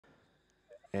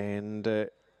And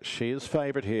she is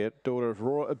favourite here. Daughter of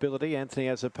Raw Ability. Anthony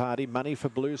has a party. Money for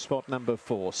Blue Spot number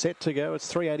 4. Set to go. It's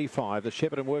 385. The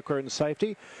Shepherd and Worker in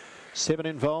safety. 7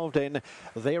 involved, and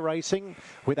they're racing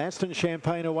with Aston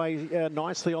Champagne away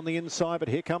nicely on the inside, but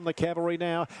here come the cavalry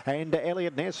now, and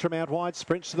Elliot Ness from out wide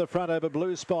sprints to the front over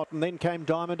Blue Spot, and then came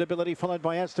Diamond Ability, followed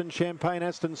by Aston Champagne,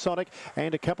 Aston Sonic,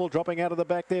 and a couple dropping out of the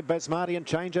back there. Basmati and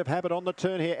Change of Habit on the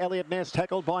turn here. Elliot Ness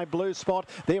tackled by Blue Spot.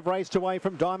 They've raced away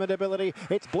from Diamond Ability.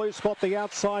 It's Blue Spot the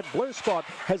outside. Blue Spot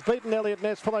has beaten Elliot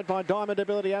Ness, followed by Diamond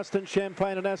Ability, Aston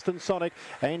Champagne and Aston Sonic,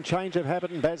 and Change of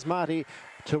Habit and Basmati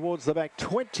towards the back.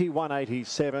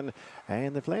 21.87,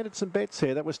 and they've landed some bets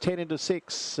here. That was 10 into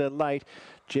 6 late.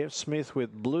 Jeff Smith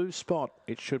with Blue Spot.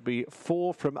 It should be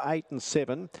 4 from 8 and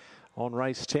 7 on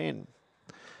race 10.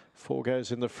 4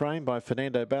 goes in the frame by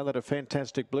Fernando Ballard, a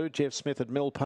fantastic blue. Jeff Smith at Mill